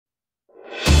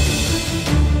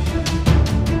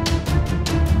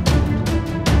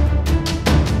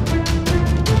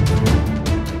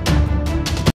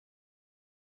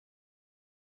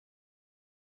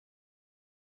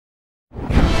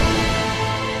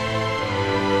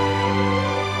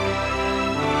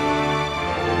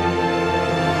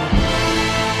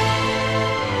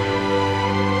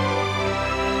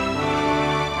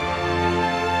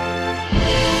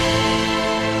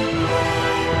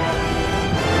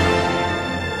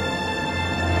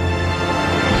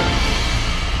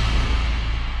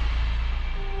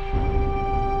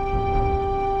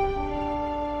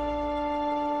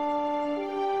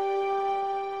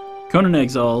Conan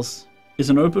Exiles is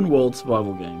an open-world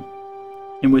survival game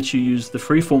in which you use the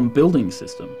freeform building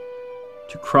system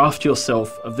to craft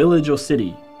yourself a village or city,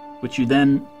 which you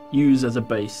then use as a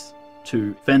base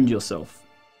to fend yourself.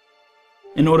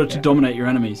 In order to dominate your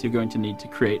enemies, you're going to need to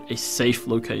create a safe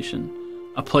location,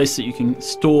 a place that you can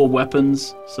store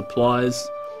weapons, supplies,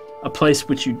 a place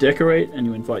which you decorate and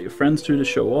you invite your friends to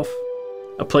show off,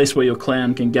 a place where your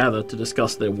clan can gather to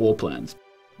discuss their war plans.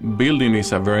 Building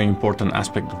is a very important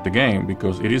aspect of the game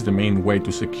because it is the main way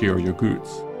to secure your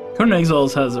goods. Conan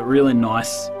Exiles has a really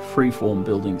nice freeform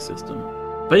building system.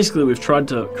 Basically, we've tried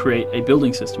to create a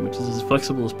building system which is as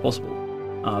flexible as possible.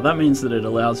 That means that it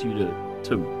allows you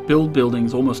to build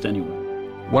buildings almost anywhere.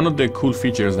 One of the cool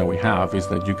features that we have is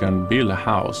that you can build a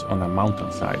house on a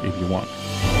mountainside if you want.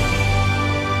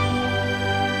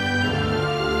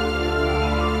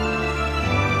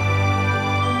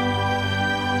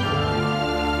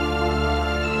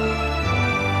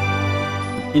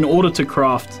 In order to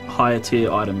craft higher tier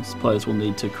items, players will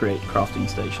need to create crafting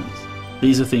stations.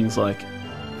 These are things like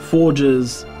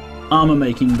forges, armor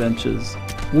making benches,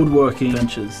 woodworking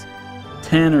benches,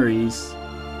 tanneries.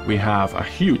 We have a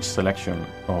huge selection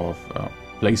of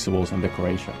placeables and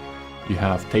decoration. You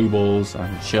have tables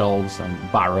and shelves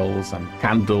and barrels and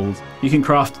candles. You can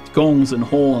craft gongs and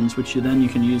horns, which you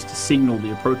can use to signal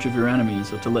the approach of your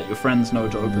enemies or to let your friends know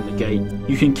to open the gate.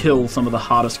 You can kill some of the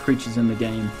hardest creatures in the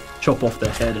game, chop off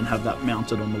their head and have that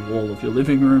mounted on the wall of your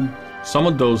living room. Some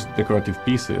of those decorative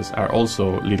pieces are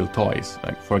also little toys.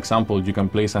 Like, for example, you can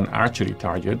place an archery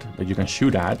target that you can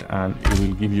shoot at and it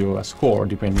will give you a score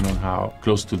depending on how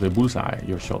close to the bullseye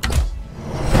your shot was.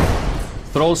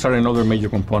 Thralls are another major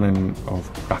component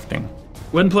of crafting.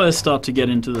 When players start to get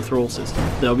into the thrall system,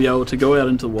 they'll be able to go out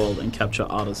into the world and capture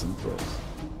artisan thralls.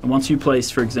 And once you place,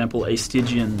 for example, a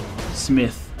Stygian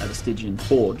smith at a Stygian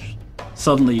forge,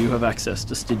 suddenly you have access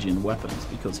to Stygian weapons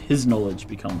because his knowledge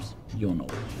becomes your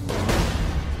knowledge.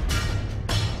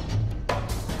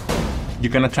 You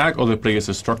can attack other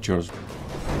players' structures.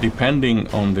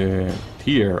 Depending on the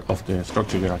tier of the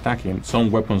structure you're attacking, some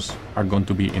weapons are going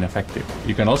to be ineffective.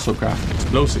 You can also craft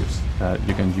explosives that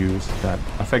you can use that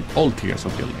affect all tiers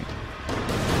of building.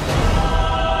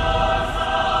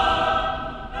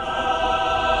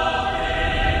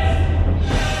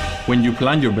 When you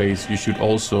plan your base, you should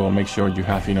also make sure you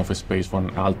have enough space for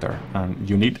an altar, and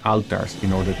you need altars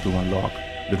in order to unlock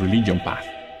the religion path.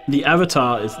 The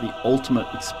avatar is the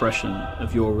ultimate expression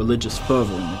of your religious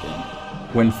fervor in the game.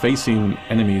 When facing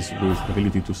enemies with the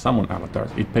ability to summon avatars,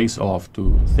 it pays off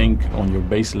to think on your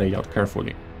base layout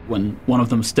carefully. When one of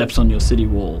them steps on your city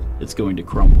wall, it's going to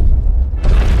crumble.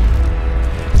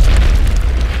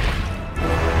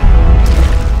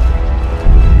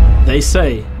 They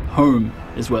say home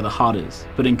is where the heart is,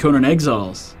 but in Conan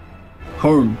Exiles,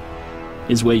 home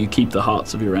is where you keep the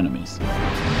hearts of your enemies.